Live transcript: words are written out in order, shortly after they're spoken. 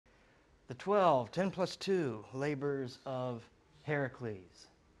The 12, 10 plus 2, labors of Heracles,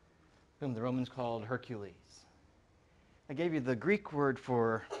 whom the Romans called Hercules. I gave you the Greek word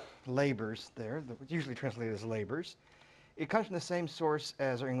for labors there, usually translated as labors. It comes from the same source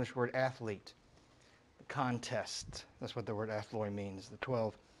as our English word athlete, contest. That's what the word athloi means, the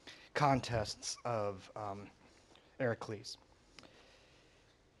 12 contests of Heracles.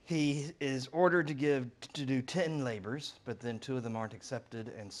 He is ordered to do 10 labors, but then 2 of them aren't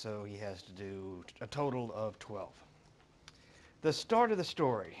accepted, and so he has to do a total of 12. The start of the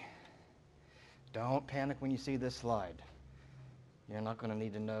story. Don't panic when you see this slide. You're not going to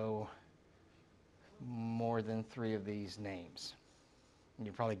need to know more than 3 of these names. And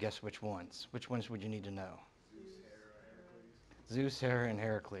you probably guess which ones. Which ones would you need to know? Zeus, Hera, and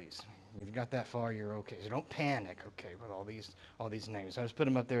Heracles. If you got that far, you're okay. So don't panic, okay, with all these names. I just put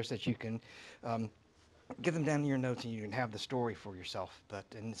them up there so that you can get them down in your notes and you can have the story for yourself,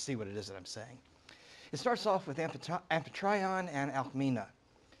 and see what it is that I'm saying. It starts off with Amphitryon and Alcmena.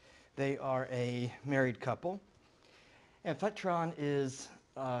 They are a married couple. Amphitryon is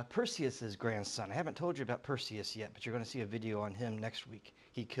Perseus' grandson. I haven't told you about Perseus yet, but you're going to see a video on him next week.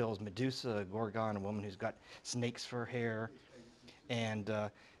 He kills Medusa, a Gorgon, a woman who's got snakes for hair, and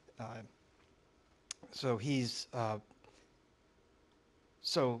so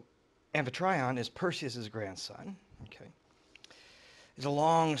Amphitryon is Perseus' grandson. Okay, it's a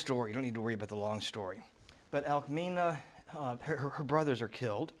long story. You don't need to worry about the long story. But Alcmena, her brothers are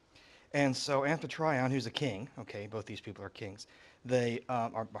killed, and so Amphitryon, who's a king. Okay, both these people are kings. They're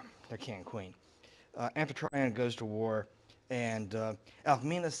king and queen. Amphitryon goes to war, and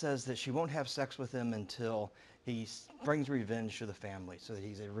Alcmena says that she won't have sex with him until he brings revenge to the family, so that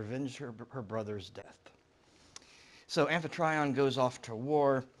he's revenge her brother's death. So Amphitryon goes off to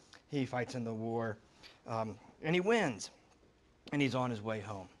war. He fights in the war, and he wins, and he's on his way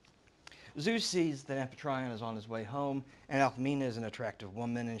home. Zeus sees that Amphitryon is on his way home, and Alcmena is an attractive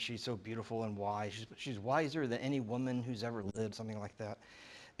woman, and she's so beautiful and wise. She's wiser than any woman who's ever lived, something like that.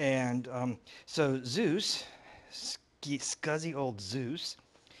 And so Zeus, scuzzy old Zeus,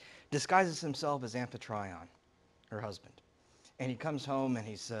 disguises himself as Amphitryon, her husband. And he comes home and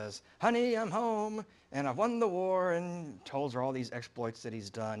he says, "Honey, I'm home, and I've won the war," and tells her all these exploits that he's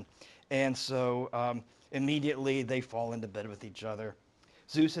done. And so immediately they fall into bed with each other.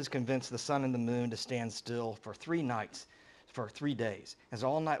 Zeus has convinced the sun and the moon to stand still for 3 nights, for 3 days. And so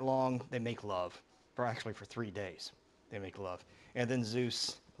all night long they make love, for 3 days they make love. And then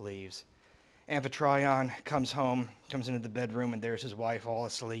Zeus leaves. Amphitryon comes home, comes into the bedroom, and there's his wife all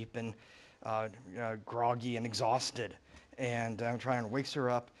asleep and groggy and exhausted. And Amphitryon wakes her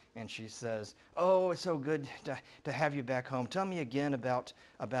up, and she says, "Oh, it's so good to have you back home. Tell me again about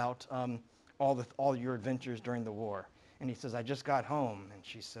all your adventures during the war." And he says, "I just got home." And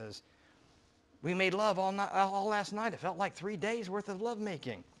she says, "We made love all last night. It felt like 3 days worth of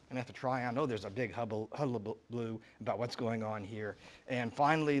lovemaking." And Amphitryon, there's a big hullabaloo about what's going on here. And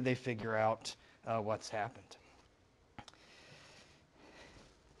finally, they figure out what's happened.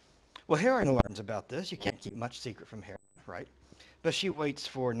 Well, Hera learns about this. You can't keep much secret from Hera, right? But she waits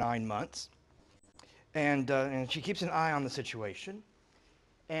for 9 months, and she keeps an eye on the situation.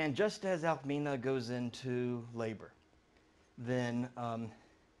 And just as Alcmena goes into labor, then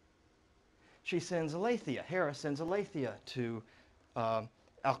she sends Aletheia. Hera sends Aletheia to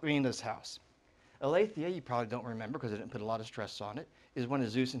Alcmena's house. Aletheia, you probably don't remember because I didn't put a lot of stress on it, is one of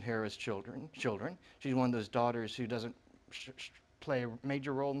Zeus and Hera's children. She's one of those daughters who doesn't play a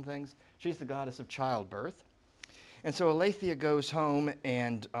major role in things. She's the goddess of childbirth. And so Aletheia goes home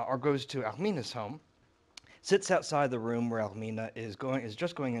or goes to Alcmena's home, sits outside the room where Alcmena is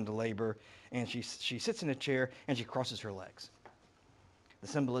just going into labor, and she sits in a chair and she crosses her legs. The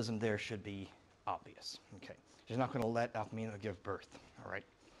symbolism there should be obvious. Okay, she's not going to let Alcmena give birth. All right.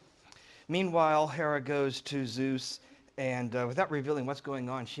 Meanwhile, Hera goes to Zeus, and without revealing what's going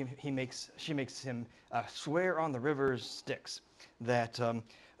on, she makes him swear on the river's Styx that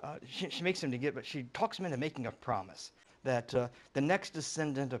she makes him but she talks him into making a promise that the next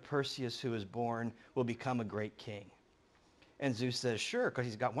descendant of Perseus who is born will become a great king. And Zeus says, sure, because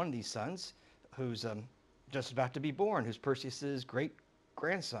he's got one of these sons who's just about to be born, who's Perseus's great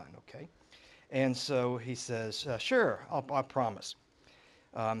grandson, okay? And so he says, sure, I'll promise.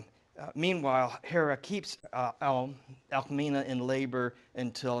 Meanwhile, Hera keeps Alcmena in labor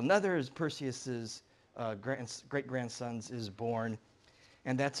until another of Perseus's great-grandsons is born,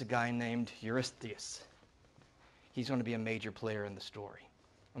 and that's a guy named Eurystheus. He's going to be a major player in the story.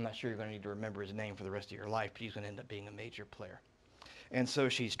 I'm not sure you're going to need to remember his name for the rest of your life, but he's going to end up being a major player. And so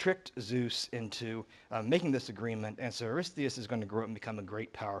she's tricked Zeus into making this agreement, and so Eurystheus is going to grow up and become a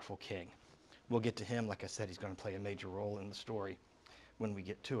great, powerful king. We'll get to him. Like I said, he's going to play a major role in the story when we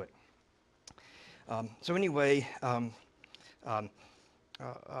get to it. So anyway,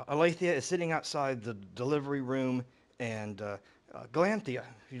 Aletheia is sitting outside the delivery room, and Galanthea,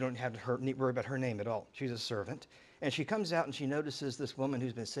 you don't have to worry about her name at all. She's a servant. And she comes out and she notices this woman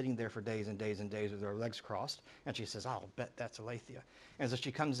who's been sitting there for days and days and days with her legs crossed. And she says, I'll bet that's Aletheia. And so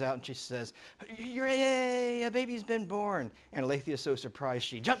she comes out and she says, yay, a baby's been born. And Aletheia is so surprised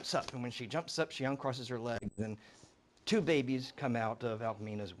she jumps up. And when she jumps up, she uncrosses her legs. And two babies come out of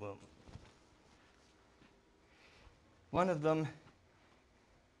Alcmena's womb. One of them,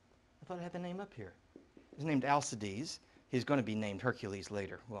 I thought I had the name up here. He's named Alcides. He's going to be named Hercules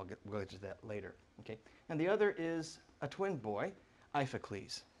later. We'll get to that later. Okay. And the other is a twin boy,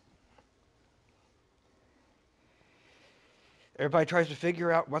 Iphicles. Everybody tries to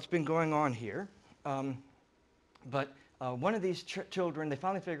figure out what's been going on here. But one of these children, they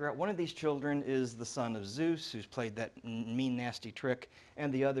finally figure out one of these children is the son of Zeus, who's played that mean, nasty trick,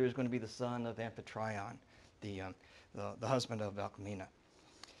 and the other is going to be the son of Amphitryon, the husband of Alcmena.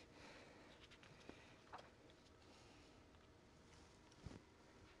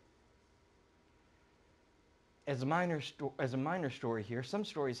 As a minor story here, some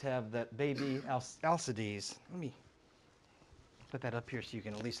stories have that baby Alcides. Let me put that up here so you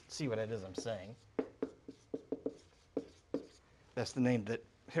can at least see what it is I'm saying. That's the name that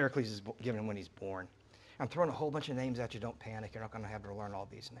Heracles is given him when he's born. I'm throwing a whole bunch of names at you. Don't panic. You're not going to have to learn all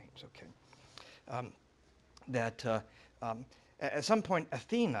these names, okay? At some point,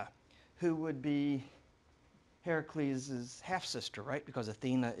 Athena, who would be Heracles' half-sister, right? Because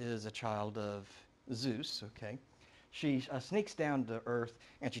Athena is a child of Zeus, okay? She sneaks down to Earth,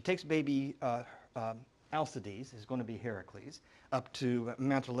 and she takes baby Alcides, who's going to be Heracles, up to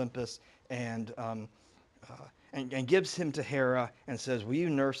Mount Olympus and gives him to Hera and says, will you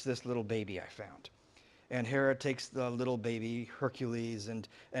nurse this little baby I found? And Hera takes the little baby, Hercules, and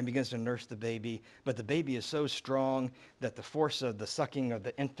begins to nurse the baby. But the baby is so strong that the force of the sucking of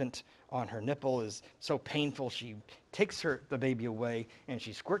the infant on her nipple is so painful, she takes the baby away, and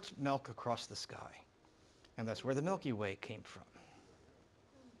she squirts milk across the sky. And that's where the Milky Way came from.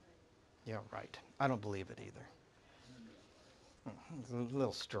 Yeah, right. I don't believe it either. It's a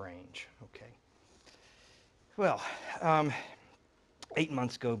little strange, okay. Well, 8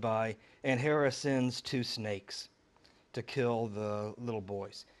 months go by, and Hera sends 2 snakes to kill the little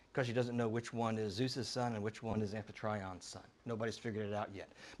boys because she doesn't know which one is Zeus's son and which one is Amphitryon's son. Nobody's figured it out yet.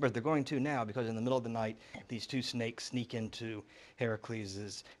 But they're going to now because in the middle of the night, these 2 snakes sneak into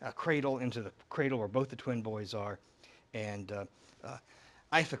Heracles' cradle, into the cradle where both the twin boys are. And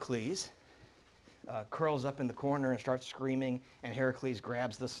Iphicles curls up in the corner and starts screaming, and Heracles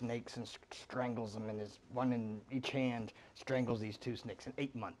grabs the snakes and strangles them, and one in each hand strangles these 2 snakes, an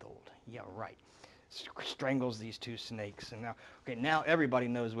 8-month-old. Yeah, right. Strangles these 2 snakes. And now everybody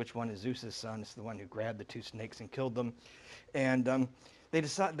knows which one is Zeus's son. It's the one who grabbed the 2 snakes and killed them. And they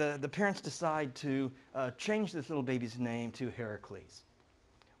decide, the parents decide to change this little baby's name to Heracles,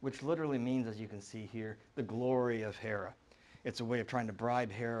 which literally means, as you can see here, the glory of Hera. It's a way of trying to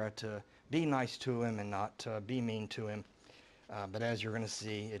bribe Hera to be nice to him and not be mean to him. But as you're going to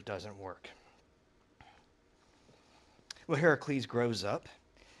see, it doesn't work. Well, Heracles grows up.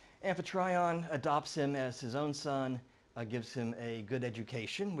 Amphitryon adopts him as his own son, gives him a good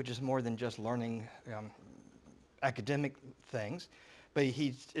education, which is more than just learning academic things. But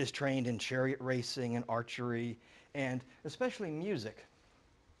he is trained in chariot racing and archery, and especially music.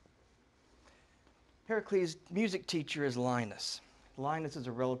 Heracles' music teacher is Linus. Linus is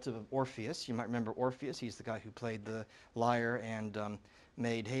a relative of Orpheus. You might remember Orpheus. He's the guy who played the lyre and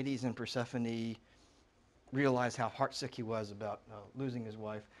made Hades and Persephone realize how heartsick he was about losing his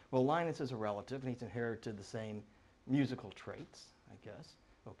wife. Well, Linus is a relative, and he's inherited the same musical traits, I guess.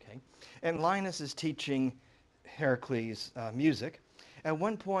 Okay. And Linus is teaching Heracles music. At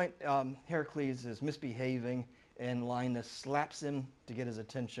one point, Heracles is misbehaving, and Linus slaps him to get his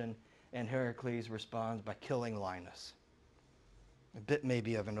attention, and Heracles responds by killing Linus. A bit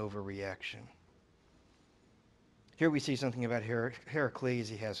maybe of an overreaction. Here we see something about Heracles.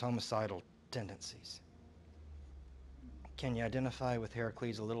 He has homicidal tendencies. Can you identify with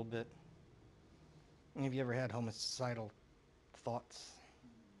Heracles a little bit? Have you ever had homicidal thoughts?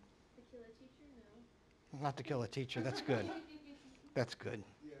 To kill a teacher? No. Not to kill a teacher. That's good. That's good.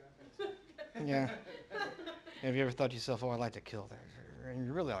 Yeah. Have you ever thought to yourself, oh, I'd like to kill that? And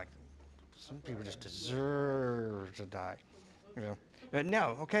you're really like, some people just deserve to die. You know,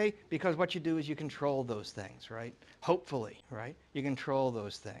 no, okay? Because what you do is you control those things, right? Hopefully, right? You control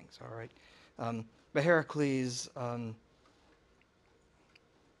those things, all right? But Heracles,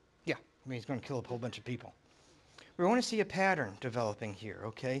 yeah, I mean, he's going to kill a whole bunch of people. We want to see a pattern developing here,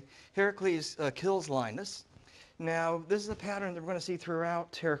 okay? Heracles kills Linus. Now, this is a pattern that we're going to see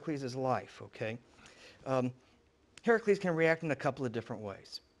throughout Heracles' life, okay? Um, Heracles can react in a couple of different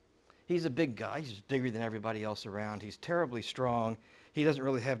ways. He's a big guy. He's bigger than everybody else around. He's terribly strong. He doesn't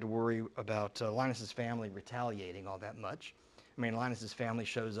really have to worry about Linus's family retaliating all that much. I mean, Linus's family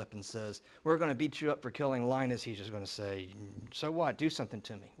shows up and says, "We're going to beat you up for killing Linus." He's just going to say, "So what? Do something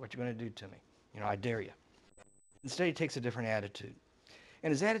to me. What you going to do to me? You know, I dare you." Instead, he takes a different attitude.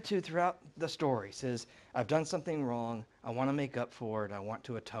 And his attitude throughout the story says, "I've done something wrong. I want to make up for it. I want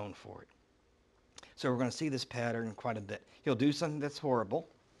to atone for it." So we're going to see this pattern quite a bit. He'll do something that's horrible.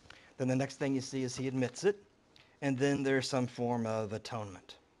 Then the next thing you see is he admits it. And then there's some form of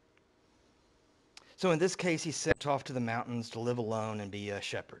atonement. So in this case, he's sent off to the mountains to live alone and be a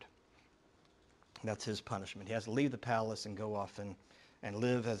shepherd. That's his punishment. He has to leave the palace and go off and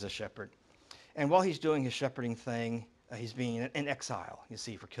live as a shepherd. And while he's doing his shepherding thing, he's being in exile, you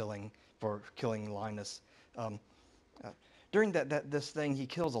see, for killing Linus. Um, During this thing, he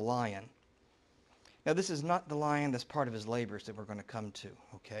kills a lion. Now, this is not the lion that's part of his labors that we're going to come to,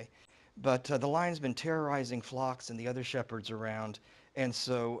 okay? But the lion's been terrorizing flocks and the other shepherds around, and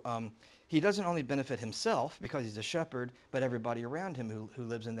so he doesn't only benefit himself because he's a shepherd, but everybody around him who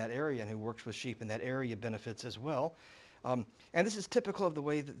lives in that area and who works with sheep in that area benefits as well. And this is typical of the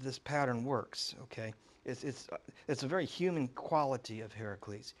way that this pattern works, okay? It's a very human quality of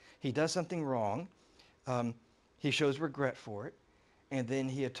Heracles. He does something wrong. He shows regret for it, and then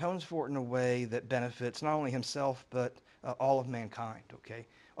he atones for it in a way that benefits not only himself, but all of mankind, okay?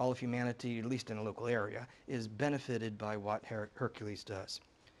 All of humanity, at least in a local area, is benefited by what Hercules does.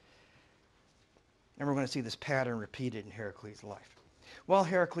 And we're going to see this pattern repeated in Heracles' life. While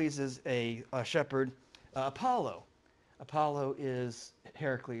Heracles is a shepherd, Apollo is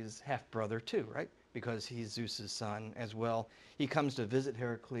Heracles' half-brother too, right? Because he's Zeus's son as well. He comes to visit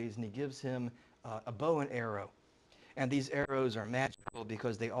Heracles, and he gives him a bow and arrow. And these arrows are magical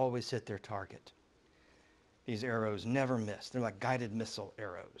because they always hit their target. These arrows never miss. They're like guided missile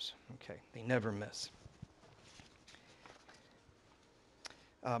arrows. Okay, they never miss.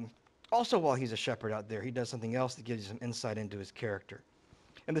 Also, while he's a shepherd out there, he does something else that gives you some insight into his character.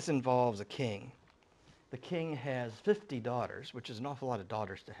 And this involves a king. The king has 50 daughters, which is an awful lot of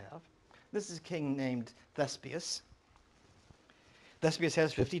daughters to have. This is a king named Thespius. Thespius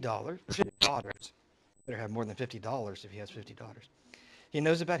has 50 daughters. Better have more than $50 if he has 50 daughters. He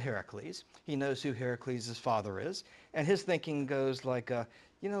knows about Heracles. He knows who Heracles' father is. And his thinking goes like,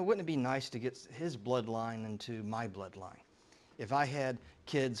 wouldn't it be nice to get his bloodline into my bloodline? If I had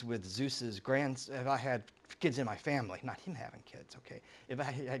kids with if I had kids in my family, not him having kids, okay? If I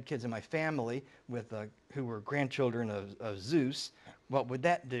had kids in my family with who were grandchildren of Zeus, what would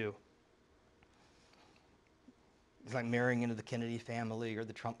that do? It's like marrying into the Kennedy family or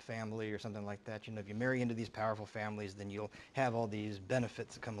the Trump family or something like that. If you marry into these powerful families, then you'll have all these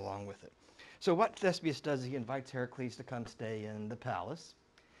benefits that come along with it. So what Thespius does is he invites Heracles to come stay in the palace.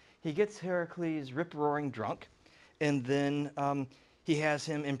 He gets Heracles rip-roaring drunk, and then he has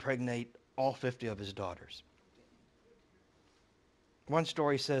him impregnate all 50 of his daughters. One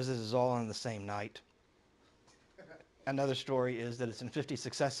story says this is all on the same night. Another story is that it's in 50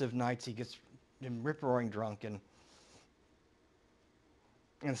 successive nights he gets him rip-roaring drunk, and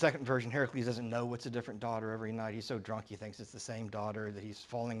in the second version, Heracles doesn't know it's a different daughter every night. He's so drunk he thinks it's the same daughter that he's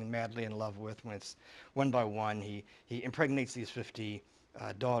falling madly in love with. When it's one by one, he impregnates these 50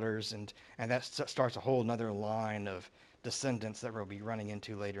 daughters, and that starts a whole other line of descendants that we'll be running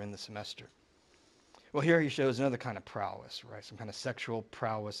into later in the semester. Well, here he shows another kind of prowess, right? Some kind of sexual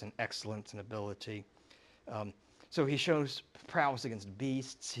prowess and excellence and ability. So he shows prowess against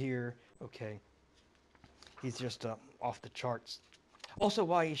beasts here. Okay, he's just off the charts. Also,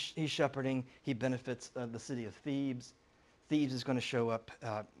 while he's shepherding, he benefits the city of Thebes. Thebes is going to show up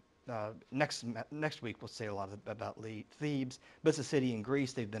next week. We'll say a lot about Thebes, but it's a city in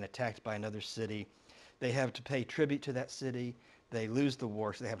Greece. They've been attacked by another city. They have to pay tribute to that city. They lose the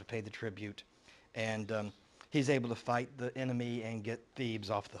war, so they have to pay the tribute. And he's able to fight the enemy and get Thebes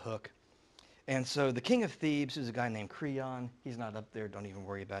off the hook. And so the king of Thebes, who's a guy named Creon, he's not up there, don't even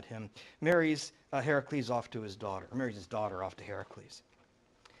worry about him, marries Heracles off to his daughter, or marries his daughter off to Heracles.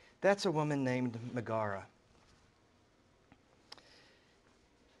 That's a woman named Megara.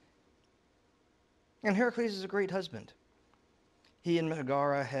 And Heracles is a great husband. He and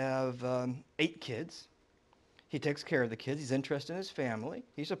Megara have 8 kids. He takes care of the kids. He's interested in his family.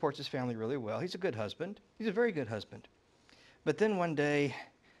 He supports his family really well. He's a good husband. He's a very good husband. But then one day,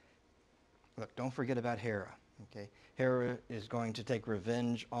 look, don't forget about Hera. Okay, Hera is going to take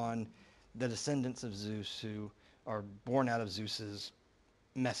revenge on the descendants of Zeus who are born out of Zeus's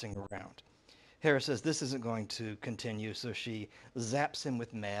messing around. Hera says this isn't going to continue, so she zaps him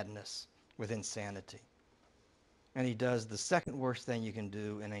with madness, with insanity. And he does the second worst thing you can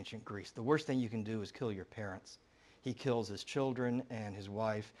do in ancient Greece. The worst thing you can do is kill your parents. He kills his children and his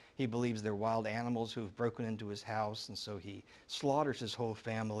wife. He believes they're wild animals who have broken into his house, and so he slaughters his whole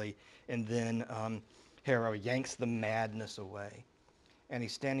family. And then Hera yanks the madness away. And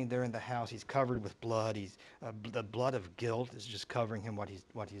he's standing there in the house. He's covered with blood. The blood of guilt is just covering him what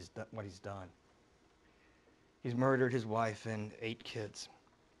he's done. He's murdered his wife and 8 kids.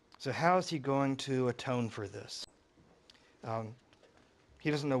 So how is he going to atone for this? He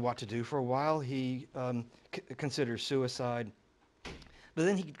doesn't know what to do for a while. He considers suicide. But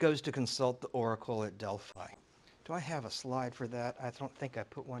then he goes to consult the oracle at Delphi. Do I have a slide for that? I don't think I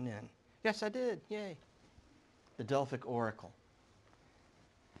put one in. Yes, I did. Yay. The Delphic oracle.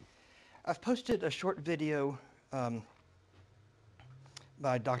 I've posted a short video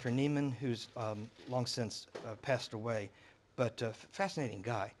by Dr. Neiman, who's long since passed away, but fascinating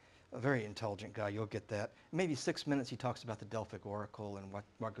guy, a very intelligent guy. You'll get that. Maybe 6 minutes he talks about the Delphic oracle and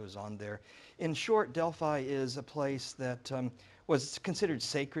what goes on there. In short, Delphi is a place that was considered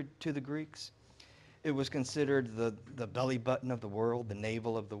sacred to the Greeks. It was considered the belly button of the world, the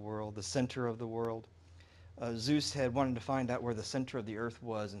navel of the world, the center of the world. Zeus had wanted to find out where the center of the earth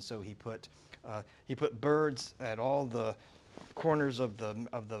was, and so he put birds at all the corners of the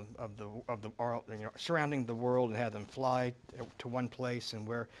surrounding the world and had them fly to one place, and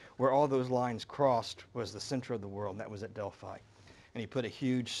where all those lines crossed was the center of the world, and that was at Delphi. And he put a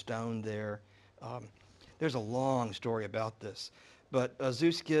huge stone there. There's a long story about this, but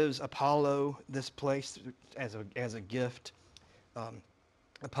Zeus gives Apollo this place as a gift.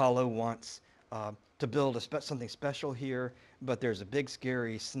 Apollo wants to build something special here, but there's a big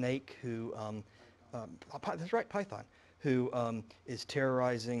scary snake who, that's right, Python, who is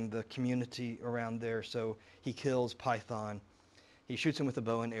terrorizing the community around there. So he kills Python. He shoots him with a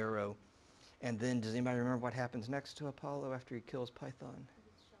bow and arrow. And then, does anybody remember what happens next to Apollo after he kills Python?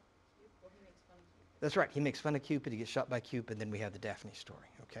 That's right, he makes fun of Cupid, he gets shot by Cupid, then we have the Daphne story,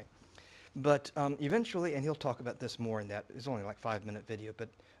 okay? But eventually, and he'll talk about this more in that, it's only like a 5-minute video, but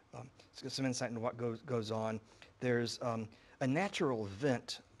it's got some insight into what goes on. There's a natural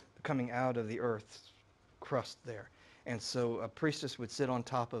vent coming out of the earth's crust there. And so a priestess would sit on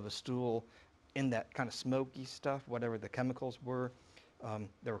top of a stool in that kind of smoky stuff, whatever the chemicals were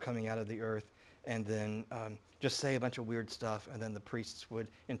that were coming out of the earth, and then just say a bunch of weird stuff, and then the priests would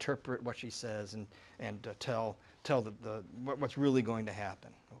interpret what she says and tell what's really going to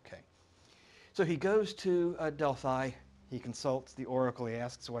happen. Okay. So he goes to Delphi. He consults the oracle. He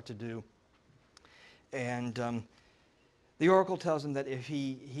asks what to do, and the oracle tells him that if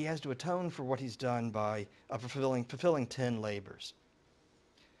he has to atone for what he's done by fulfilling 10 labors.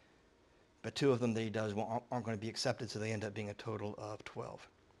 But 2 of them that he does aren't going to be accepted, so they end up being a total of 12.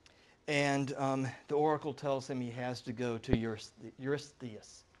 And the oracle tells him he has to go to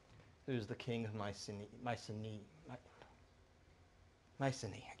Eurystheus, who's the king of Mycenae. I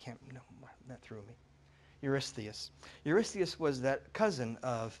can't, no, that threw me. Eurystheus. Eurystheus was that cousin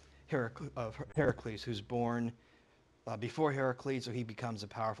of Heracles, who's born before Heracles, so he becomes a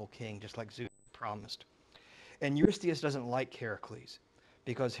powerful king, just like Zeus promised. And Eurystheus doesn't like Heracles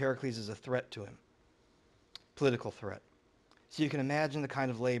because Heracles is a threat to him, political threat. So you can imagine the kind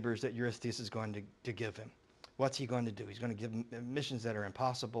of labors that Eurystheus is going to give him. What's he going to do? He's going to give him missions that are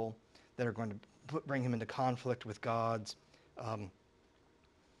impossible, that are going to bring him into conflict with gods.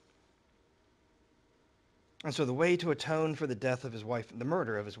 And so the way to atone for the death of his wife, the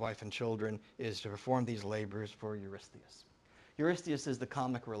murder of his wife and children, is to perform these labors for Eurystheus. Eurystheus is the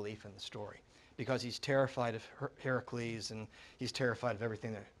comic relief in the story because he's terrified of Heracles and he's terrified of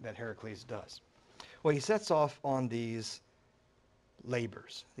everything that Heracles does. Well, he sets off on these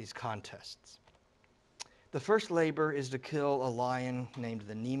labors, these contests. The first labor is to kill a lion named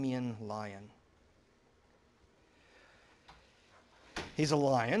the Nemean lion. He's a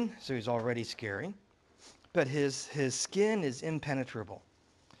lion, so he's already scary. But his skin is impenetrable.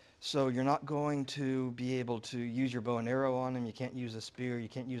 So you're not going to be able to use your bow and arrow on him. You can't use a spear. You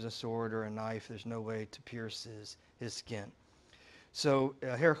can't use a sword or a knife. There's no way to pierce his skin. So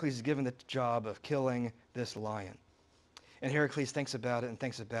Heracles is given the job of killing this lion. And Heracles thinks about it and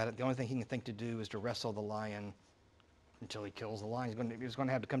thinks about it. The only thing he can think to do is to wrestle the lion until he kills the lion. He's going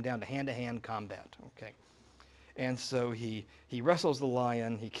to have to come down to hand-to-hand combat. Okay. And so he wrestles the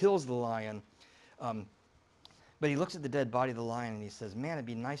lion, he kills the lion, um, but he looks at the dead body of the lion and he says, man, it'd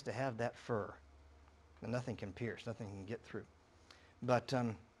be nice to have that fur. But nothing can pierce, nothing can get through. But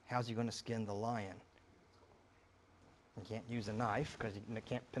how's he going to skin the lion? He can't use a knife because he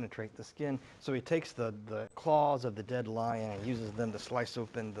can't penetrate the skin. So he takes the claws of the dead lion and uses them to slice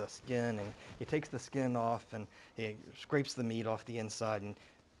open the skin. And he takes the skin off and he scrapes the meat off the inside and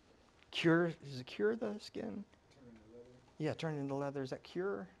does it cure the skin? Yeah, turn it into leather. Is that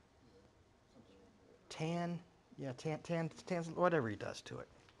cure? Tan? Yeah, tan, whatever he does to it.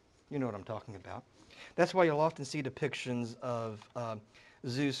 You know what I'm talking about. That's why you'll often see depictions of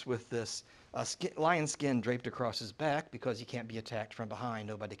Zeus with this lion skin draped across his back because he can't be attacked from behind.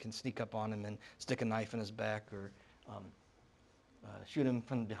 Nobody can sneak up on him and stick a knife in his back or shoot him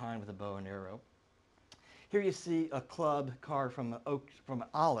from behind with a bow and arrow. Here you see a club carved from an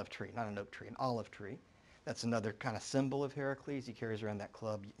olive tree, not an oak tree, an olive tree. That's another kind of symbol of Heracles. He carries around that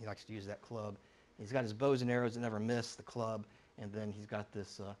club. He likes to use that club. He's got his bows and arrows that never miss, the club, and then he's got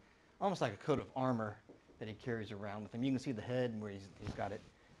this almost like a coat of armor that he carries around with him. You can see the head where he's got it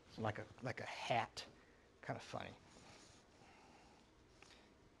like a hat, kind of funny.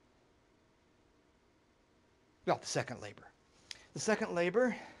 Well, the second labor. The second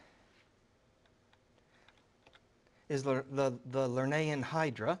labor is the Lernaean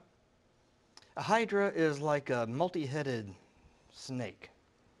hydra. A hydra is like a multi-headed snake.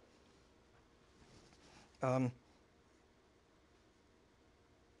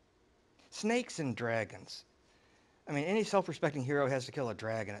 Snakes and dragons. I mean, any self-respecting hero has to kill a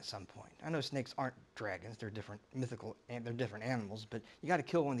dragon at some point. I know snakes aren't dragons; they're different mythical, they're different animals. But you got to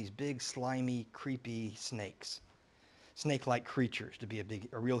kill one of these big, slimy, creepy snakes, snake-like creatures, to be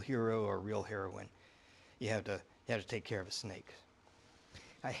a real hero or a real heroine. You have to take care of a snake.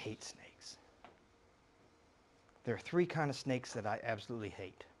 I hate snakes. There are three kinds of snakes that I absolutely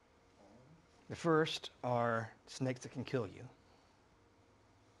hate. The first are snakes that can kill you.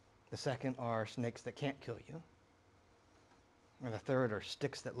 The second are snakes that can't kill you. And the third are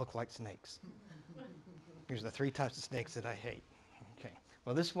sticks that look like snakes. Here's the three types of snakes that I hate. Okay.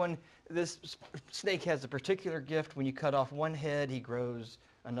 Well, this snake has a particular gift. When you cut off one head, he grows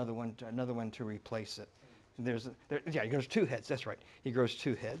another one to replace it. He grows two heads. That's right. He grows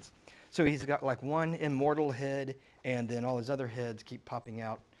two heads. So he's got like one immortal head, and then all his other heads keep popping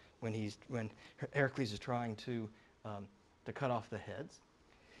out when Heracles is trying to cut off the heads.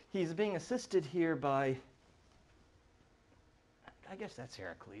 He's being assisted here by, I guess that's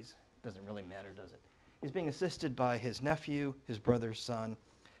Heracles. Doesn't really matter, does it? He's being assisted by his nephew, his brother's son.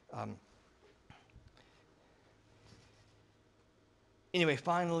 Anyway,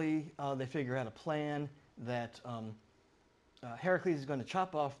 finally, they figure out a plan that Heracles is going to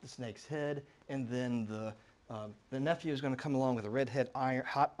chop off the snake's head, and then the nephew is going to come along with a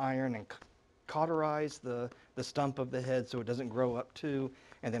hot iron and cauterize the stump of the head so it doesn't grow up too,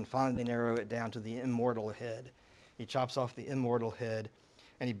 and then finally narrow it down to the immortal head. He chops off the immortal head,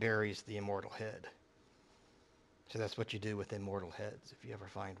 and he buries the immortal head. So that's what you do with immortal heads if you ever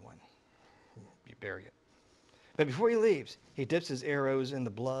find one. You bury it. But before he leaves, he dips his arrows in the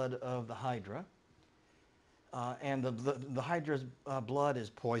blood of the hydra. And the hydra's blood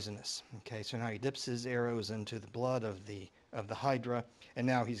is poisonous. Okay, so now he dips his arrows into the blood of the hydra, and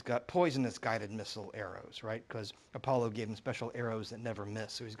now he's got poisonous guided missile arrows, right? Because Apollo gave him special arrows that never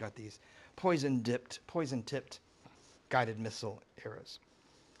miss, so he's got these poison-tipped guided missile arrows.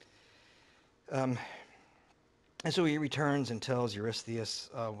 And so he returns and tells Eurystheus,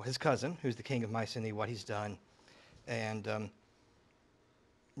 his cousin, who's the king of Mycenae, what he's done, and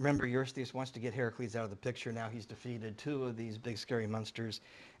remember, Eurystheus wants to get Heracles out of the picture. Now he's defeated two of these big, scary monsters.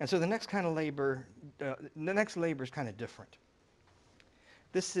 And so the next labor is kind of different.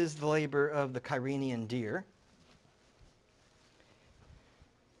 This is the labor of the Kyrenian deer.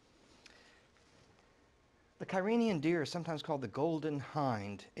 The Kyrenian deer is sometimes called the golden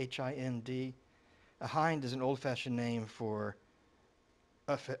hind, Hind. A hind is an old-fashioned name for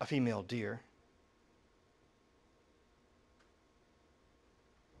a female deer.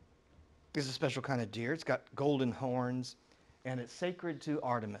 This is a special kind of deer. It's got golden horns, and it's sacred to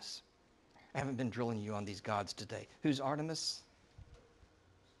Artemis. I haven't been drilling you on these gods today. Who's Artemis?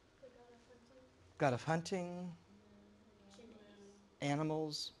 The god God of of hunting. hunting,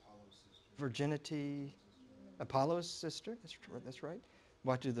 animals, virginity. Apollo's sister. That's right.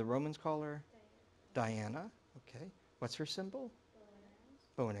 What do the Romans call her? Diana. Okay. What's her symbol?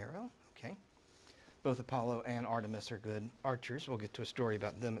 Bow and arrow. Okay. Both Apollo and Artemis are good archers. We'll get to a story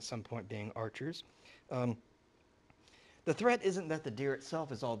about them at some point being archers. The threat isn't that the deer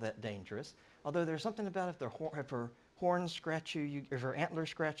itself is all that dangerous, although there's something about if her horns scratch you, if her antlers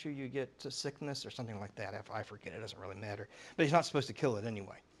scratch you, you get sickness or something like that. I forget, it doesn't really matter. But he's not supposed to kill it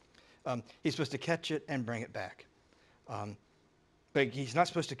anyway. He's supposed to catch it and bring it back. Um, but he's not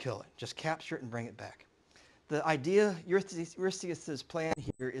supposed to kill it, just capture it and bring it back. The idea, Eurystheus' plan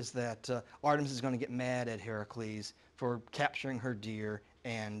here is that Artemis is going to get mad at Heracles for capturing her deer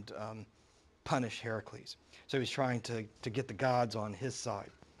and punish Heracles. So he's trying to get the gods on his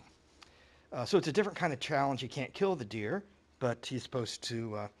side. So it's a different kind of challenge. He can't kill the deer, but he's supposed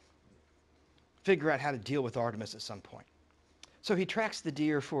to figure out how to deal with Artemis at some point. So he tracks the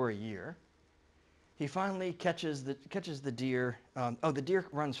deer for a year. He finally catches the deer. The deer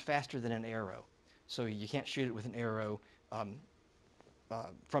runs faster than an arrow, so you can't shoot it with an arrow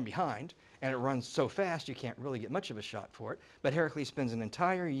from behind, and it runs so fast you can't really get much of a shot for it. But Heracles spends an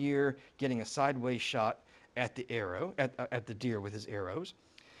entire year getting a sideways shot at the arrow, at the deer with his arrows.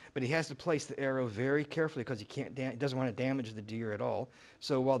 But he has to place the arrow very carefully because he doesn't want to damage the deer at all.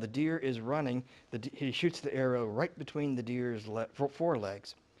 So while the deer is running, he shoots the arrow right between the deer's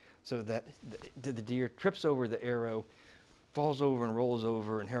forelegs, so that the deer trips over the arrow, falls over and rolls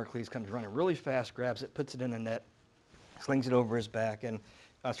over, and Heracles comes running really fast, grabs it, puts it in a net, slings it over his back, and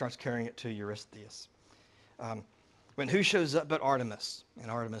starts carrying it to Eurystheus. When who shows up but Artemis? And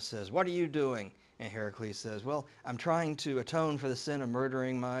Artemis says, "What are you doing?" And Heracles says, "Well, I'm trying to atone for the sin of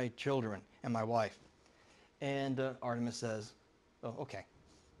murdering my children and my wife." And Artemis says, "Oh, okay.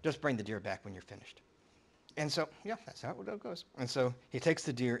 Just bring the deer back when you're finished." And so, yeah, that's how it goes. And so he takes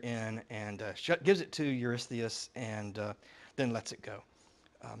the deer in and gives it to Eurystheus and then lets it go.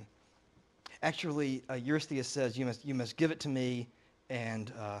 Actually, Eurystheus says, you must give it to me,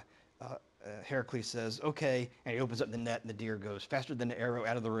 and Heracles says, "Okay," and he opens up the net, and the deer goes faster than the arrow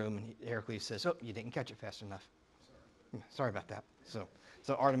out of the room, and Heracles says, "Oh, you didn't catch it fast enough." Sorry about that. So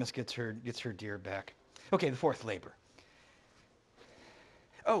Artemis gets her deer back. Okay, the fourth labor.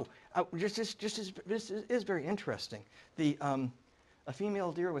 Oh, this is very interesting. A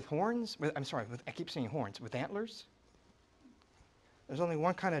female deer with horns. I keep saying horns with antlers. There's only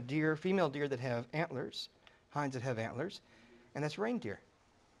one kind of deer, female deer, that have antlers, hinds that have antlers, and that's reindeer,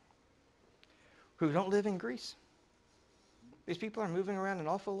 who don't live in Greece. These people are moving around an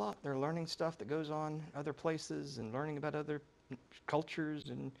awful lot. They're learning stuff that goes on other places and learning about other cultures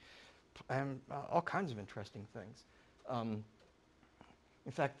and all kinds of interesting things.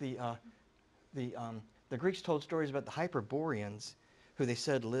 In fact, the Greeks told stories about the Hyperboreans, who they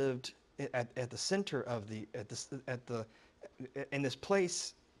said lived at the center of in this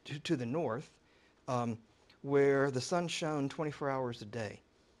place to the north, where the sun shone 24 hours a day.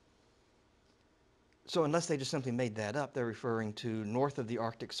 So unless they just simply made that up, they're referring to north of the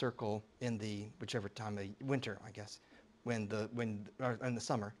Arctic Circle in the whichever time of winter, I guess, in the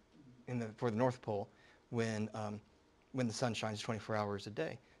summer, for the North Pole, when the sun shines 24 hours a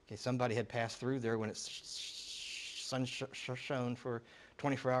day. Okay, somebody had passed through there when sun shone for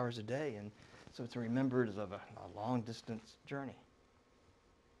 24 hours a day, and so it's remembered as of a long distance journey.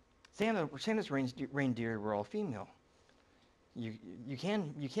 Santa's reindeer were all female.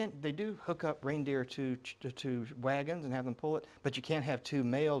 They do hook up reindeer to wagons and have them pull it, but you can't have two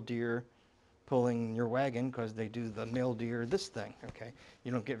male deer pulling your wagon because they do the male deer this thing. Okay,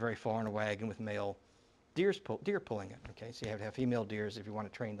 you don't get very far in a wagon with male deer pulling it. Okay, so you have to have female deers if you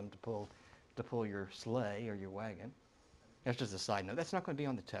want to train them to pull your sleigh or your wagon. That's just a side note. That's not going to be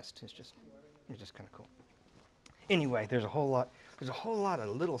on the test. It's just kind of cool. Anyway, there's a whole lot of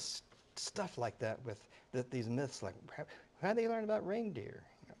little stuff like that with these myths, like how do they learn about reindeer?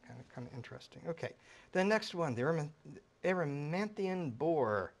 Kind of interesting. Okay, the next one, the Erymanthian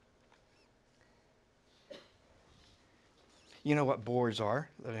boar. You know what boars are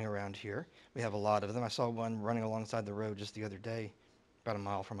living around here. We have a lot of them. I saw one running alongside the road just the other day, about a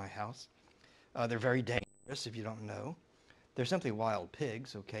mile from my house. They're very dangerous if you don't know. They're simply wild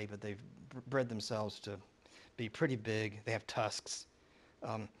pigs, okay, but they've bred themselves to be pretty big. They have tusks.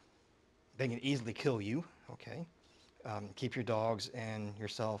 They can easily kill you, okay. Keep your dogs and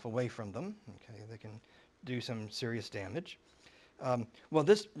yourself away from them, okay. They can do some serious damage. Well,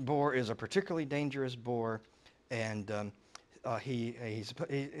 this boar is a particularly dangerous boar, and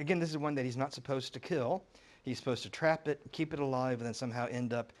again, this is one that he's not supposed to kill. He's supposed to trap it, keep it alive, and then somehow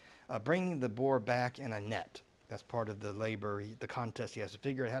end up bringing the boar back in a net. That's part of the labor, the contest. He has to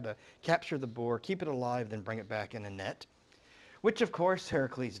figure out how to capture the boar, keep it alive, then bring it back in a net, which, of course,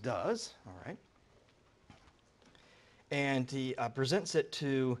 Heracles does, all right? And he presents it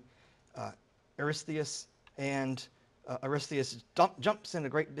to Eurystheus, and Eurystheus jumps in a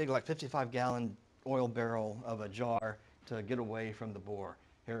great big, like 55-gallon oil barrel of a jar to get away from the boar.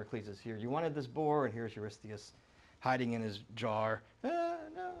 Heracles is here. You wanted this boar, and here's Eurystheus hiding in his jar. No,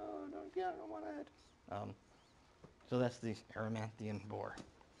 I don't want it. So that's the Erymanthian boar.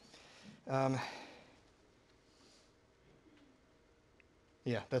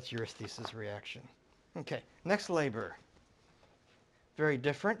 Yeah, that's Eurystheus' reaction. Okay, next labor. Very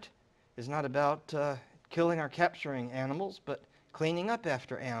different. Is not about killing or capturing animals, but cleaning up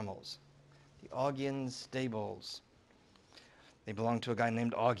after animals. The Augean stables. They belong to a guy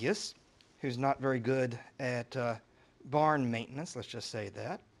named Augeas, who's not very good at barn maintenance, let's just say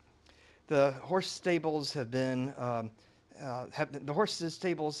that. The horse stables have been, the horses'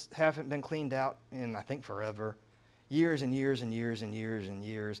 stables haven't been cleaned out in, I think, forever. Years and years and years and years and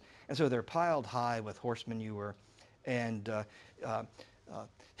years. And so they're piled high with horse manure. And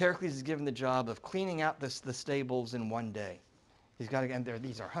Heracles is given the job of cleaning out the stables in one day. He's got to, and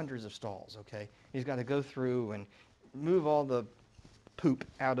these are hundreds of stalls, okay? He's got to go through and move all the poop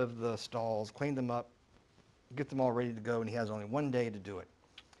out of the stalls, clean them up, get them all ready to go, and he has only one day to do it.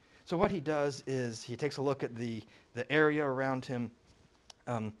 So what he does is he takes a look at the area around him.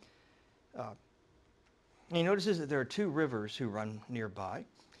 He notices that there are two rivers who run nearby.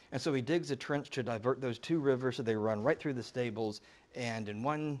 And so he digs a trench to divert those two rivers so they run right through the stables. And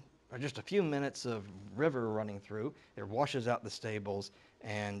in just a few minutes of river running through, it washes out the stables,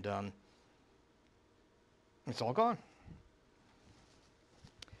 and it's all gone.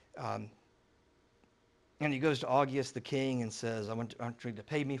 And he goes to Augeas, the king, and says, I want you to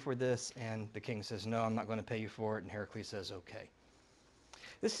pay me for this. And the king says, no, I'm not going to pay you for it. And Heracles says, okay.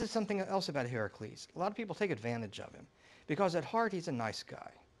 This is something else about Heracles. A lot of people take advantage of him because at heart he's a nice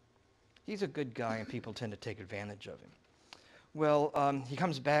guy. He's a good guy, and people tend to take advantage of him. Well, he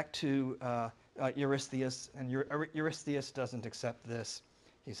comes back to Eurystheus, and Eurystheus doesn't accept this.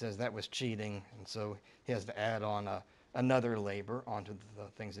 He says that was cheating, and so he has to add on another labor onto the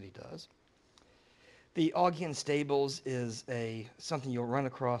things that he does. The Augean stables is something you'll run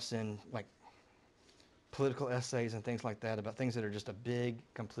across in like political essays and things like that about things that are just a big,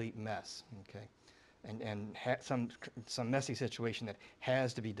 complete mess, okay, and some messy situation that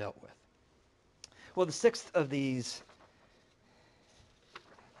has to be dealt with. Well, the sixth of these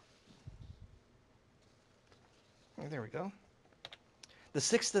there we go. The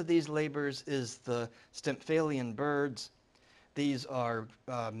sixth of these labors is the Stymphalian birds. These are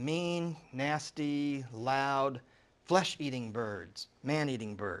mean, nasty, loud, flesh-eating birds,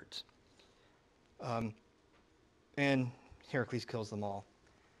 man-eating birds. And Heracles kills them all.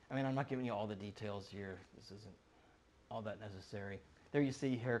 I mean, I'm not giving you all the details here. This isn't all that necessary. There you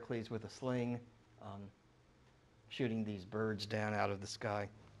see Heracles with a sling shooting these birds down out of the sky.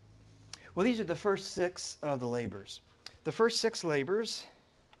 Well, these are the first six of the labors. The first six labors,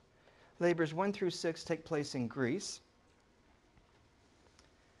 labors 1 through 6, take place in Greece.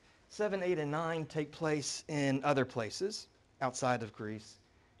 7, 8, and 9 take place in other places outside of Greece.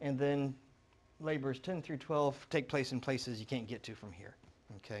 And then labors 10 through 12 take place in places you can't get to from here,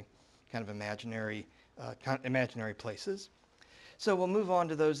 okay? Kind of imaginary places. So we'll move on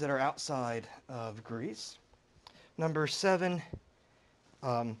to those that are outside of Greece. Number 7,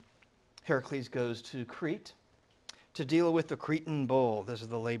 Heracles goes to Crete to deal with the Cretan bull. This is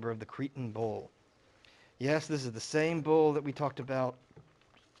the labor of the Cretan bull. Yes, this is the same bull that we talked about.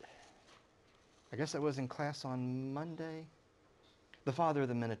 I guess I was in class on Monday. The father of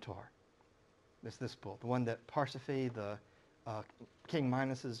the Minotaur. This bull, the one that Pasiphae, the King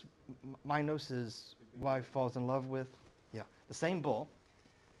Minos's wife, falls in love with. Yeah, the same bull,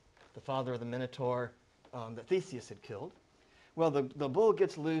 the father of the Minotaur that Theseus had killed. Well, the bull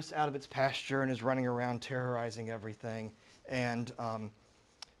gets loose out of its pasture and is running around terrorizing everything. And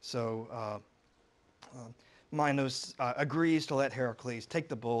Minos agrees to let Heracles take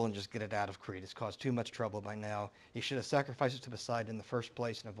the bull and just get it out of Crete. It's caused too much trouble by now. He should have sacrificed it to Poseidon in the first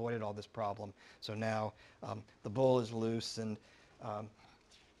place and avoided all this problem. So now the bull is loose, and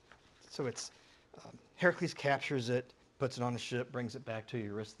so it's Heracles captures it, puts it on a ship, brings it back to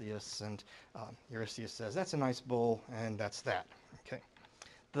Eurystheus, and Eurystheus says, that's a nice bull, and that's that. Okay.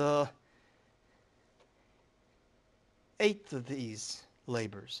 The 8th of these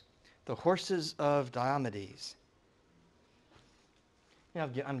labors, the horses of Diomedes. Yeah,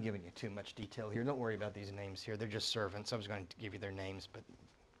 I'm giving you too much detail here. Don't worry about these names here. They're just servants. I was going to give you their names, but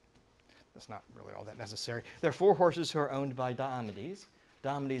that's not really all that necessary. There are 4 horses who are owned by Diomedes.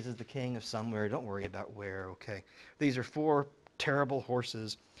 Diomedes is the king of somewhere. Don't worry about where, okay? These are 4 terrible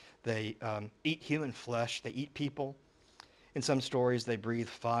horses. They eat human flesh. They eat people. In some stories, they breathe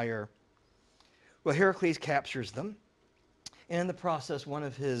fire. Well, Heracles captures them. And in the process, one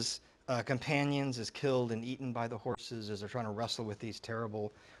of his companions is killed and eaten by the horses as they're trying to wrestle with these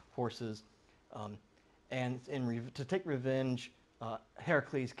terrible horses. Um, and to take revenge,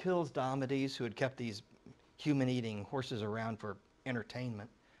 Heracles kills Diomedes, who had kept these human-eating horses around for entertainment,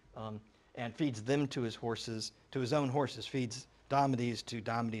 and feeds them to his horses, to his own horses, feeds Diomedes to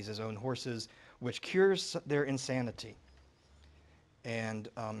Diomedes' own horses, which cures their insanity and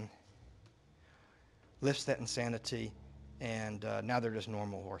lifts that insanity, and now they're just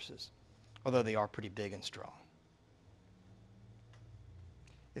normal horses, although they are pretty big and strong.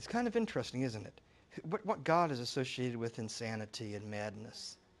 It's kind of interesting, isn't it? What god is associated with insanity and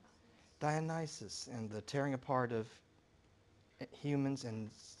madness? Dionysus and the tearing apart of humans and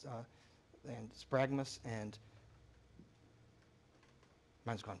Spragmus and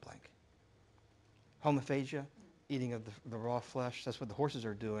mine's gone blank. Homophagia, eating of the raw flesh. That's what the horses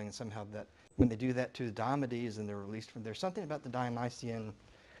are doing, and somehow that when they do that to the Diomedes and they're released from there's something about the Dionysian.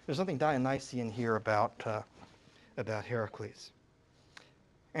 There's something Dionysian here about Heracles.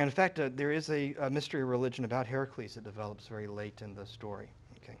 And in fact, there is a mystery religion about Heracles that develops very late in the story.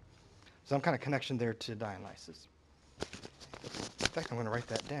 Okay, some kind of connection there to Dionysus. In fact, I'm going to write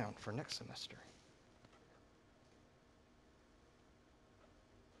that down for next semester.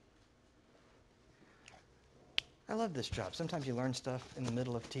 I love this job. Sometimes you learn stuff in the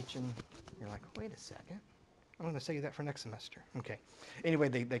middle of teaching. You're like, wait a second. I'm going to say that for next semester. Okay. Anyway,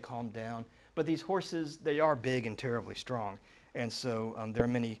 they calm down. But these horses, they are big and terribly strong. And so there are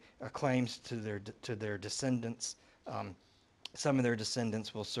many claims to their descendants. Some of their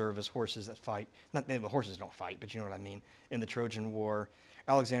descendants will serve as horses that fight. Not the horses don't fight, but you know what I mean. In the Trojan War,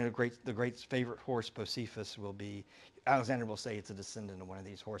 Alexander the Great's favorite horse, Bocephus, will be. Alexander will say it's a descendant of one of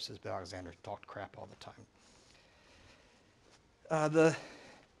these horses, but Alexander talked crap all the time. The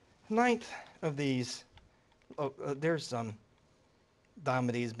ninth of these, there's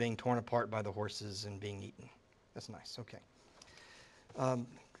Diomedes being torn apart by the horses and being eaten. That's nice. Okay.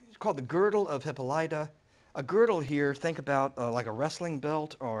 It's called the girdle of Hippolyta. A girdle here, think about like a wrestling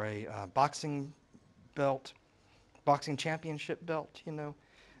belt or a boxing belt, boxing championship belt, you know.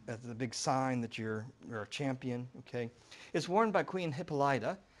 That's the big sign that you're a champion, okay. It's worn by Queen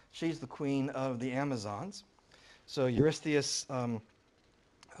Hippolyta. She's the queen of the Amazons. So Eurystheus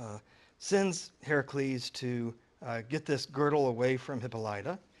sends Heracles to get this girdle away from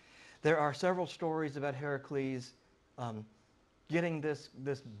Hippolyta. There are several stories about Heracles getting this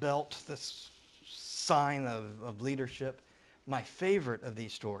belt, this sign of leadership. My favorite of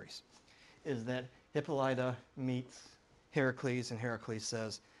these stories is that Hippolyta meets Heracles, and Heracles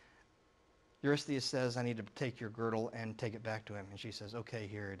says, Eurystheus says, I need to take your girdle and take it back to him. And she says, okay,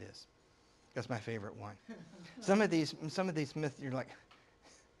 here it is. That's my favorite one. Some of these myths, you're like,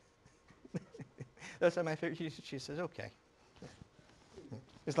 that's not my favorite. She says, okay.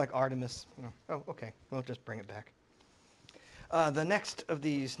 It's like Artemis. You know, oh, okay, we'll just bring it back. The next of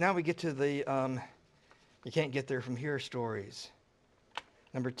these, now we get to the you can't get there from here stories.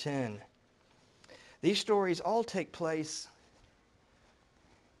 Number 10. These stories all take place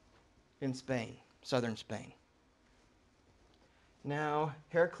in Spain, southern Spain. Now,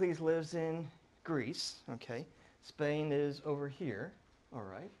 Heracles lives in Greece, okay? Spain is over here, all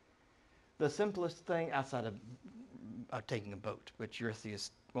right? The simplest thing outside of taking a boat, which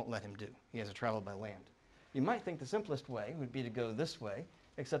Eurystheus won't let him do. He has to travel by land. You might think the simplest way would be to go this way,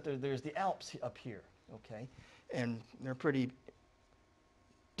 except there's the Alps up here, okay? And they're pretty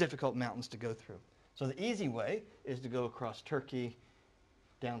difficult mountains to go through. So the easy way is to go across Turkey,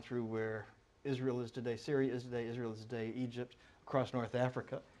 down through where Israel is today, Syria is today, Israel is today, Egypt, across North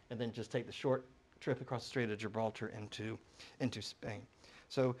Africa, and then just take the short trip across the Strait of Gibraltar into Spain.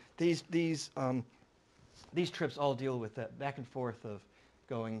 So these trips all deal with that back and forth of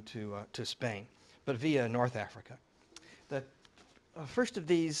going to Spain, but via North Africa. The first of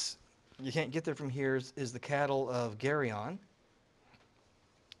these, you can't get there from here, is the cattle of Geryon.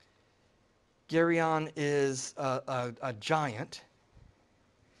 Geryon is a giant.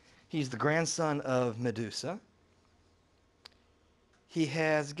 He's the grandson of Medusa. He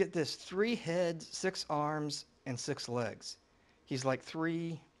has, get this, 3 heads, 6 arms, and 6 legs. He's like a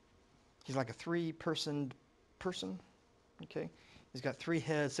 3-person person, okay? He's got 3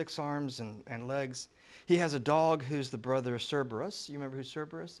 heads, 6 arms, and legs. He has a dog who's the brother of Cerberus. You remember who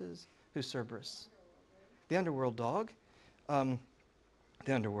Cerberus is? Who's Cerberus? The underworld dog. The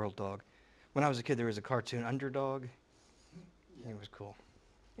underworld dog. When I was a kid, there was a cartoon, Underdog. It was cool.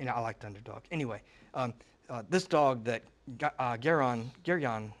 You know, I liked Underdog. Anyway, this dog that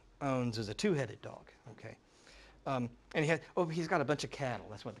Geryon owns is a 2-headed dog, okay? And he's got a bunch of cattle.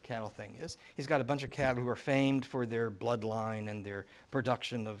 That's what the cattle thing is. He's got a bunch of cattle who are famed for their bloodline and their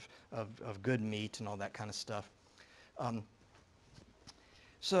production of good meat and all that kind of stuff. Um,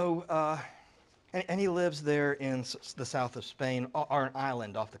 and he lives there in the south of Spain, or an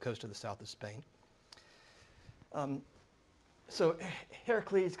island off the coast of the south of Spain. Um, so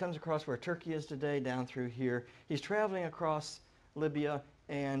Heracles comes across where Turkey is today, down through here. He's traveling across Libya,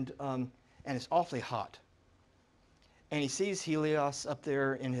 and it's awfully hot. And he sees Helios up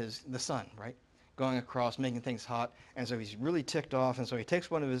there in the sun, right, going across, making things hot. And so he's really ticked off, and so he takes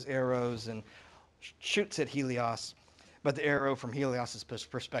one of his arrows and shoots at Helios. But the arrow from Helios'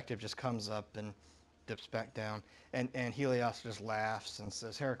 perspective just comes up and dips back down. And Helios just laughs and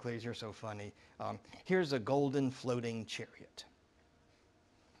says, Heracles, you're so funny. Here's a golden floating chariot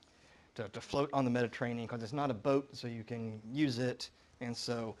to float on the Mediterranean, because it's not a boat, so you can use it. And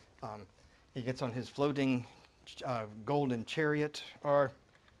so he gets on his floating golden chariot, or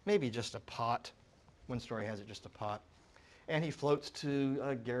maybe just a pot. One story has it just a pot. And he floats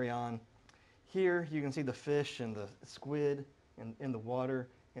to Geryon. Here you can see the fish and the squid in the water,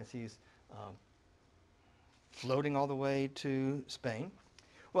 as he's floating all the way to Spain.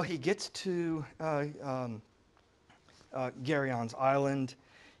 Well, he gets to Geryon's island.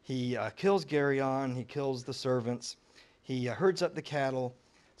 He kills Geryon. He kills the servants. He herds up the cattle.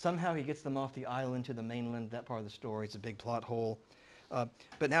 Somehow he gets them off the island to the mainland. That part of the story is a big plot hole.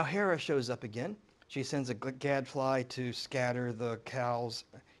 But now Hera shows up again. She sends a gadfly to scatter the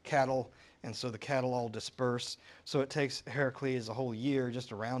cattle, and so the cattle all disperse. So it takes Heracles a whole year just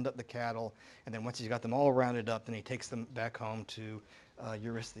to round up the cattle, and then once he's got them all rounded up, then he takes them back home to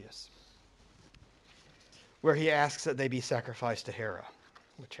Eurystheus, where he asks that they be sacrificed to Hera,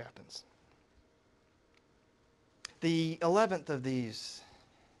 which happens. The 11th of these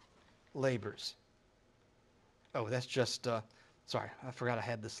labors. Oh, that's just, sorry, I forgot I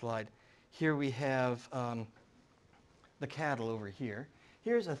had this slide. Here we have the cattle over here.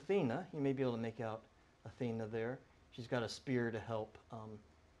 Here's Athena. You may be able to make out Athena there. She's got a spear to help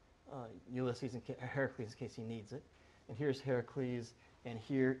Ulysses and Heracles in case he needs it. And here's Heracles, and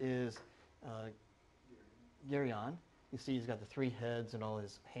here is Geryon. You see he's got the 3 heads and all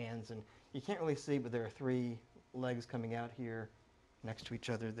his hands, and you can't really see, but there are 3 legs coming out here next to each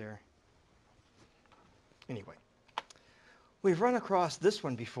other there. Anyway, we've run across this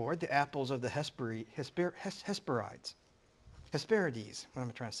one before, the apples of the Hesperides. Hesperides, what am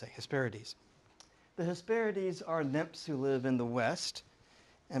I trying to say? Hesperides. The Hesperides are nymphs who live in the west,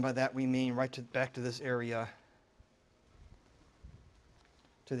 and by that we mean back to this area,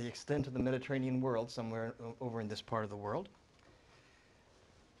 to the extent of the Mediterranean world, somewhere over in this part of the world.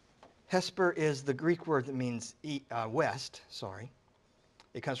 Hesper is the Greek word that means west, sorry.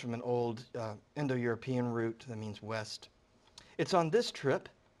 It comes from an old Indo-European root that means west. It's on this trip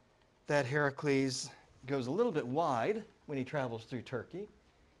that Heracles goes a little bit wide when he travels through Turkey.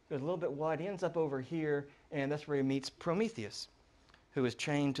 Goes a little bit wide. He ends up over here, and that's where he meets Prometheus, who is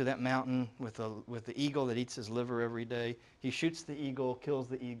chained to that mountain with the eagle that eats his liver every day. He shoots the eagle, kills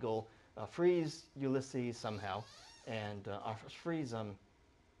the eagle, frees Ulysses somehow, and frees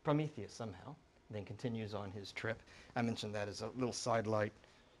Prometheus somehow, then continues on his trip. I mentioned that as a little sidelight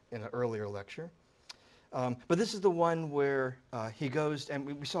in an earlier lecture. But this is the one where he goes, and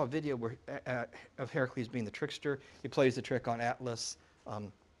we saw a video of Heracles being the trickster. He plays the trick on Atlas.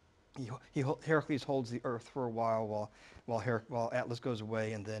 Heracles holds the earth for a while Atlas goes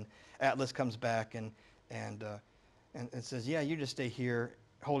away, and then Atlas comes back and says, yeah, you just stay here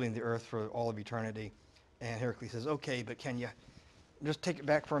holding the earth for all of eternity. And Heracles says, okay, but can you just take it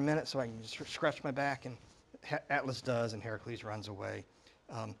back for a minute so I can just scratch my back? And Atlas does, and Heracles runs away.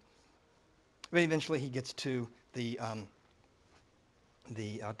 But eventually he gets to the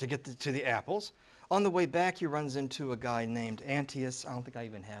apples. On the way back, he runs into a guy named Antaeus. I don't think I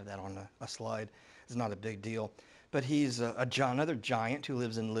even have that on a slide. It's not a big deal. But he's another giant who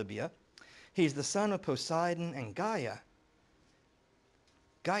lives in Libya. He's the son of Poseidon and Gaia.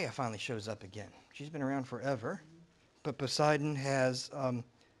 Gaia finally shows up again. She's been around forever. But Poseidon has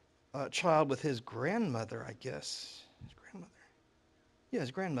a child with his grandmother, I guess. His grandmother? Yeah,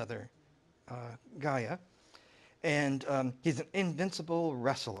 his grandmother, Gaia. And he's an invincible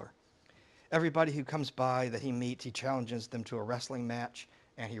wrestler. Everybody who comes by that he meets, he challenges them to a wrestling match,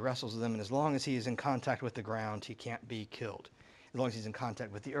 and he wrestles them. And as long as he is in contact with the ground, he can't be killed. As long as he's in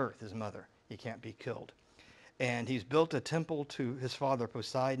contact with the earth, his mother, he can't be killed. And he's built a temple to his father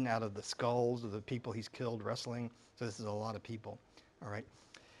Poseidon out of the skulls of the people he's killed wrestling. So this is a lot of people, all right?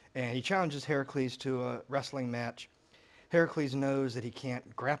 And he challenges Heracles to a wrestling match. Heracles knows that he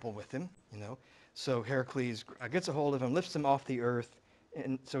can't grapple with him, So Heracles gets a hold of him, lifts him off the earth,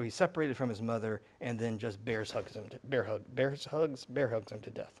 and so he's separated from his mother, and then just bear hugs him to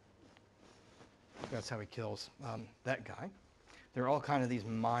death. That's how he kills that guy. There are all kind of these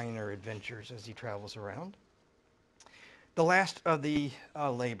minor adventures as he travels around. The last of the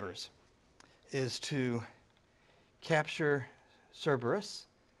labors is to capture Cerberus,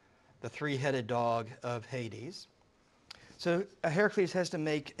 the three-headed dog of Hades. So Heracles has to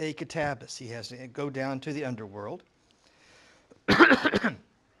make a catabus. He has to go down to the underworld.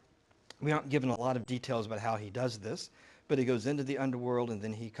 We aren't given a lot of details about how he does this, but he goes into the underworld and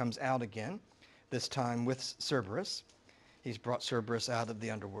then he comes out again, this time with Cerberus. He's brought Cerberus out of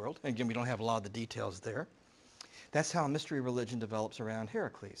the underworld. And again, we don't have a lot of the details there. That's how mystery religion develops around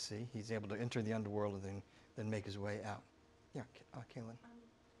Heracles. See, he's able to enter the underworld and then make his way out. Yeah, Kaylin.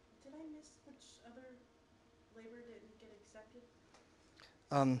 Did I miss which other labor didn't get accepted?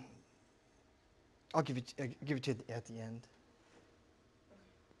 I'll give it to you at the end.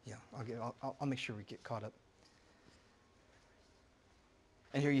 Yeah, I'll make sure we get caught up.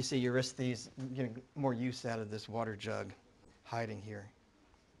 And here you see Eurystheus getting more use out of this water jug, hiding here.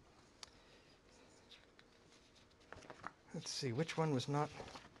 Let's see, which one was not?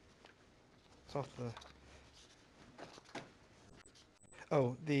 It's off the.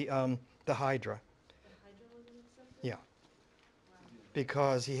 Oh, the Hydra. The Hydra wasn't accepted? Yeah, Wow.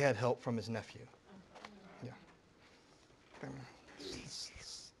 because he had help from his nephew. Yeah.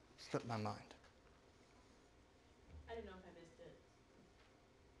 Slipped my mind. I didn't know if I missed it.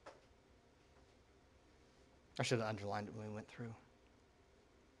 I should have underlined it when we went through.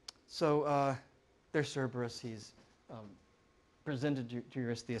 So there's Cerberus. He's presented to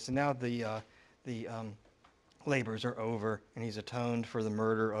Eurystheus, and now the labors are over, and he's atoned for the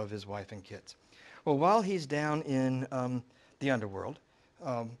murder of his wife and kids. Well, while he's down in the underworld,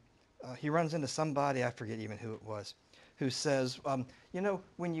 he runs into somebody, I forget even who it was, who says, you know,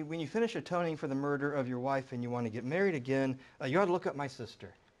 when you finish atoning for the murder of your wife and you want to get married again, you ought to look up my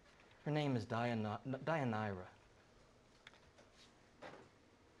sister. Her name is Deianira.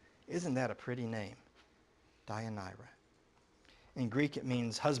 Isn't that a pretty name? Deianira. In Greek, it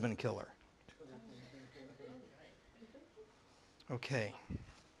means husband killer. Okay.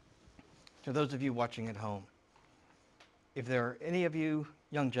 To those of you watching at home, if there are any of you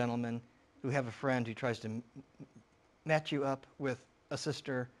young gentlemen who have a friend who tries to match you up with a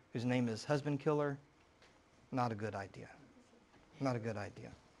sister whose name is husband killer, not a good idea. Not a good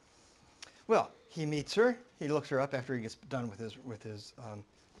idea. Well, he meets her. He looks her up after he gets done with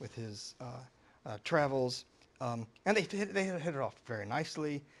his travels, and they hit it off very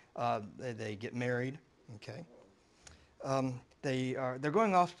nicely. They get married. Okay. They're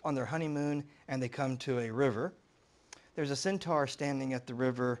going off on their honeymoon, and they come to a river. There's a centaur standing at the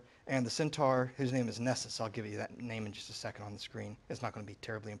river, and the centaur, whose name is Nessus, I'll give you that name in just a second on the screen. It's not going to be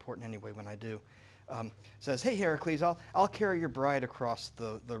terribly important anyway when I do. Says, "Hey Heracles, I'll carry your bride across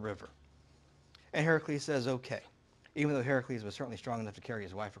the river." And Heracles says, "Okay," even though Heracles was certainly strong enough to carry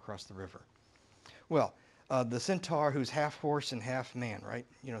his wife across the river. Well, the centaur, who's half horse and half man, right?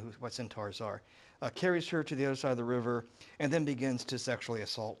 You know what centaurs are, carries her to the other side of the river and then begins to sexually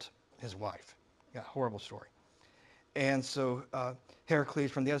assault his wife. Yeah, horrible story. And so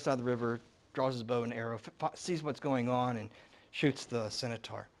Heracles, from the other side of the river, draws his bow and arrow, sees what's going on, and shoots the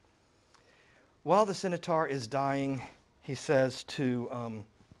centaur. While the centaur is dying, he says to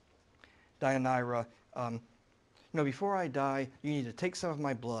Deianira, before I die, you need to take some of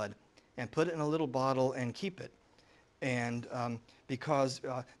my blood and put it in a little bottle and keep it. And because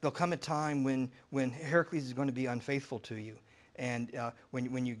there'll come a time when Heracles is going to be unfaithful to you. And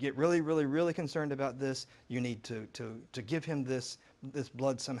when you get really, really, really concerned about this, you need to give him this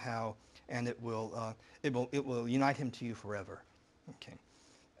blood somehow, and it will unite him to you forever. Okay,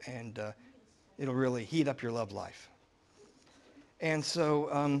 and it'll really heat up your love life. And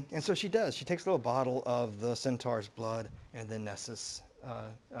so she does. She takes a little bottle of the centaur's blood, and then Nessus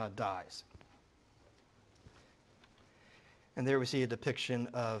dies. And there we see a depiction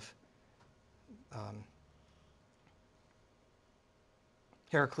of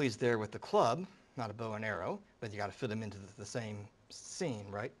Heracles there with the club, not a bow and arrow, but you got to fit them into the same scene,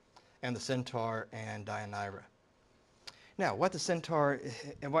 right? And the centaur and Deianira. Now, what the centaur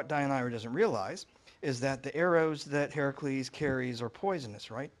and what Deianira doesn't realize is that the arrows that Heracles carries are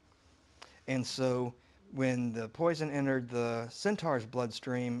poisonous, right? And so when the poison entered the centaur's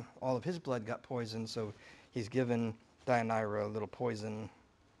bloodstream, all of his blood got poisoned, so he's given Deianira a little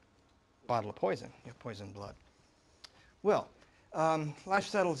bottle of poison, poison blood. Well, life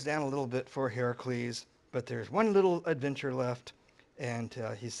settles down a little bit for Heracles, but there's one little adventure left, and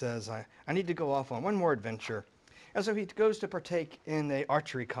he says, I need to go off on one more adventure. And so he goes to partake in a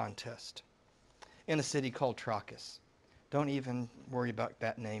archery contest in a city called Trachis. Don't even worry about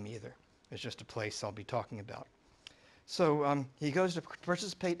that name either. It's just a place I'll be talking about. So he goes to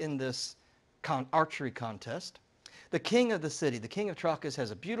participate in this archery contest. The king of the city, the king of Trachis, has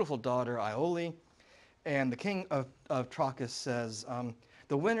a beautiful daughter, Iole, and the king of Trachis says,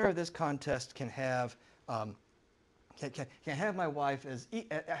 the winner of this contest um, can have my wife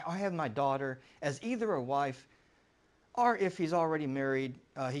I have my daughter as either a wife, or if he's already married,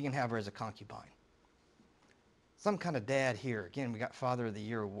 he can have her as a concubine. Some kind of dad here. Again, we got Father of the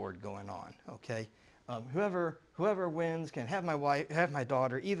Year award going on. Okay, whoever wins can have my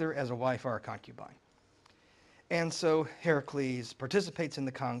daughter either as a wife or a concubine. And so Heracles participates in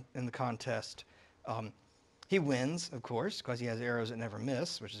the contest. Um, he wins, of course, because he has arrows that never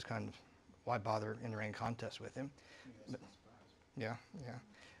miss, which is kind of why bother entering a contest with him. But, yeah,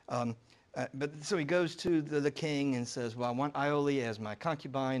 yeah. But so he goes to the king and says, "Well, I want Iole as my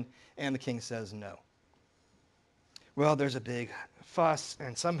concubine," and the king says no. Well, there's a big fuss,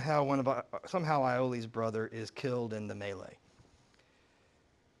 and somehow Iole's brother is killed in the melee.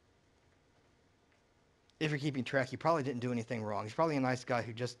 If you're keeping track, he probably didn't do anything wrong. He's probably a nice guy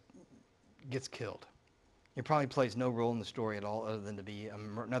who just gets killed. He probably plays no role in the story at all other than to be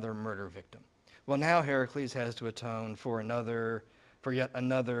another murder victim. Well, now Heracles has to atone for yet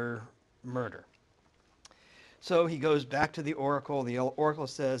another murder. So he goes back to the oracle. The oracle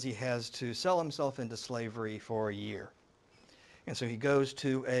says he has to sell himself into slavery for a year. And so he goes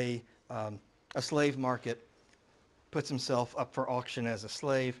to a slave market, puts himself up for auction as a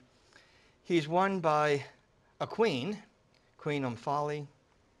slave. He's won by a queen, Queen Omphale,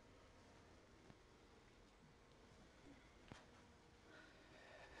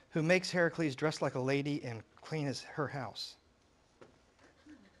 who makes Heracles dress like a lady and clean her house.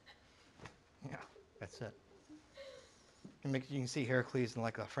 Yeah, that's it. You can see Heracles in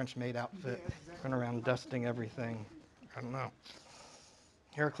like a French maid outfit, running around dusting everything. I don't know.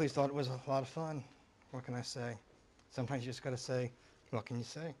 Heracles thought it was a lot of fun. What can I say? Sometimes you just got to say, what can you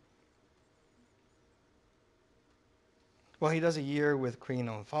say? Well, he does a year with Queen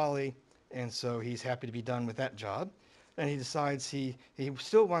Omphale, and so he's happy to be done with that job. And he decides he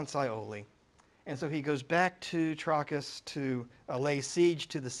still wants Iole. And so he goes back to Trachis to lay siege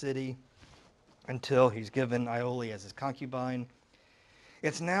to the city until he's given Iole as his concubine.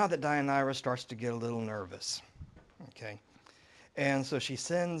 It's now that Deianira starts to get a little nervous. Okay. And so she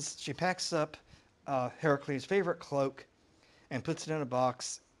packs up Heracles' favorite cloak and puts it in a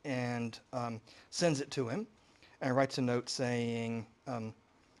box and sends it to him, and writes a note saying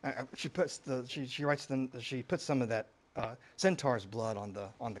she puts some of that centaur's blood on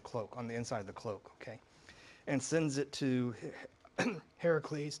the cloak, on the inside of the cloak, okay, and sends it to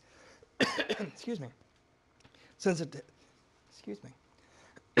Heracles. Excuse me. Sends it to, excuse me.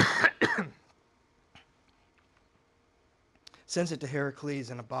 Sends it to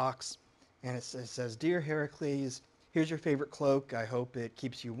Heracles in a box, and it says, "Dear Heracles, here's your favorite cloak. I hope it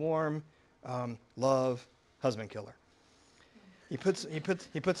keeps you warm. Love, husband killer." He puts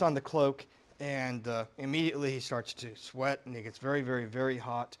on the cloak, and immediately he starts to sweat, and he gets very, very, very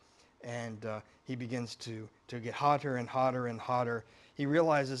hot, and he begins to get hotter and hotter and hotter. He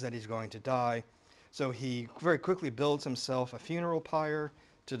realizes that he's going to die, so he very quickly builds himself a funeral pyre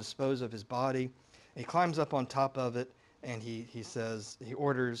to dispose of his body. He climbs up on top of it, and he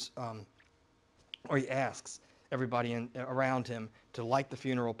asks everybody around him to light the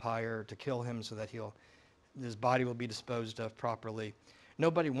funeral pyre to kill him so that his body will be disposed of properly.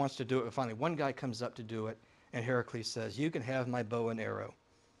 Nobody wants to do it, but finally one guy comes up to do it, and Heracles says, "You can have my bow and arrows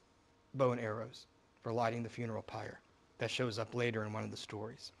for lighting the funeral pyre." That shows up later in one of the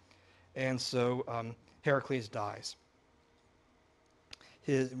stories. And so Heracles dies.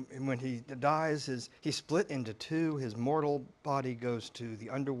 When he dies, he's split into two. His mortal body goes to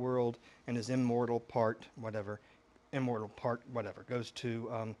the underworld, and his immortal part, whatever, goes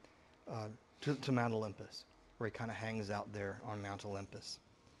to Mount Olympus, where he kind of hangs out there on Mount Olympus.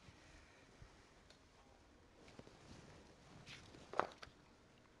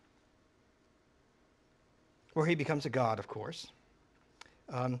 Where he becomes a god, of course.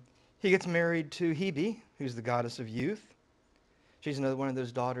 He gets married to Hebe, who's the goddess of youth. She's another one of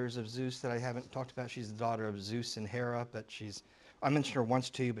those daughters of Zeus that I haven't talked about. She's the daughter of Zeus and Hera, but I mentioned her once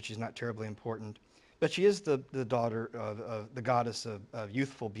too, but she's not terribly important. But she is the daughter of the goddess of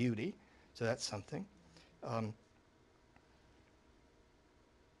youthful beauty, so that's something.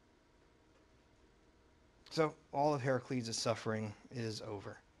 So all of Heracles' suffering is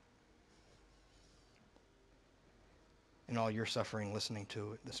over. and all your suffering listening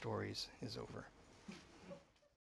to the stories is over.